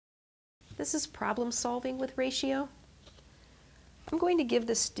This is problem solving with ratio. I'm going to give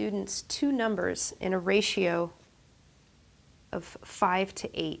the students two numbers in a ratio of 5 to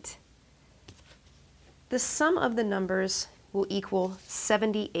 8. The sum of the numbers will equal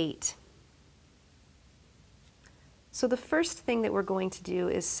 78. So the first thing that we're going to do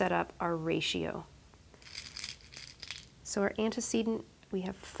is set up our ratio. So our antecedent, we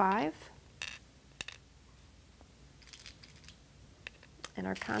have 5. And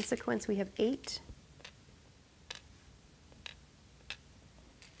our consequence, we have 8.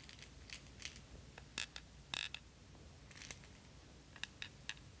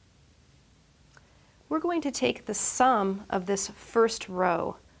 We're going to take the sum of this first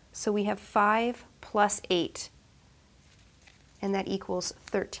row. So we have 5 plus 8, and that equals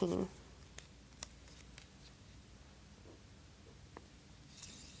 13.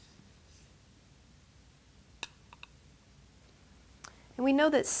 And we know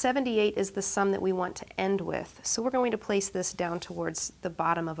that 78 is the sum that we want to end with, so we're going to place this down towards the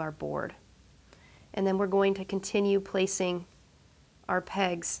bottom of our board. And then we're going to continue placing our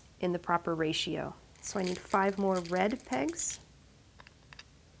pegs in the proper ratio. So I need 5 more red pegs.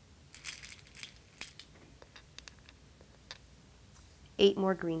 Eight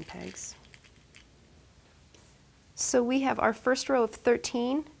more green pegs. So we have our first row of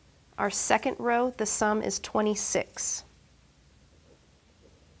 13. Our second row, the sum is 26.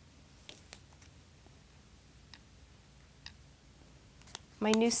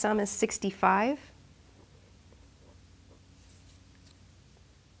 My new sum is 65.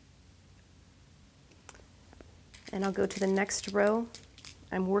 And I'll go to the next row.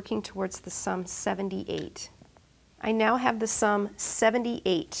 I'm working towards the sum 78. I now have the sum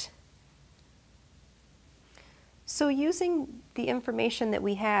 78. So using the information that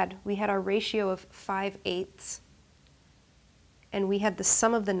we had our ratio of 5/8, and we had the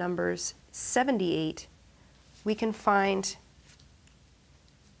sum of the numbers 78. We can find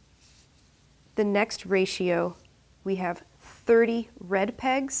the next ratio. We have 30 red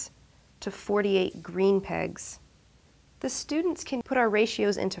pegs to 48 green pegs. The students can put our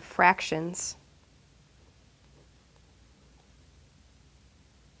ratios into fractions.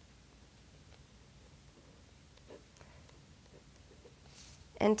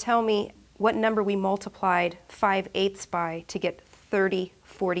 And tell me what number we multiplied 5/8 by to get 30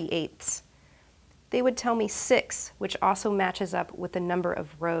 48ths. They would tell me 6, which also matches up with the number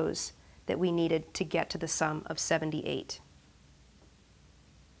of rows that we needed to get to the sum of 78.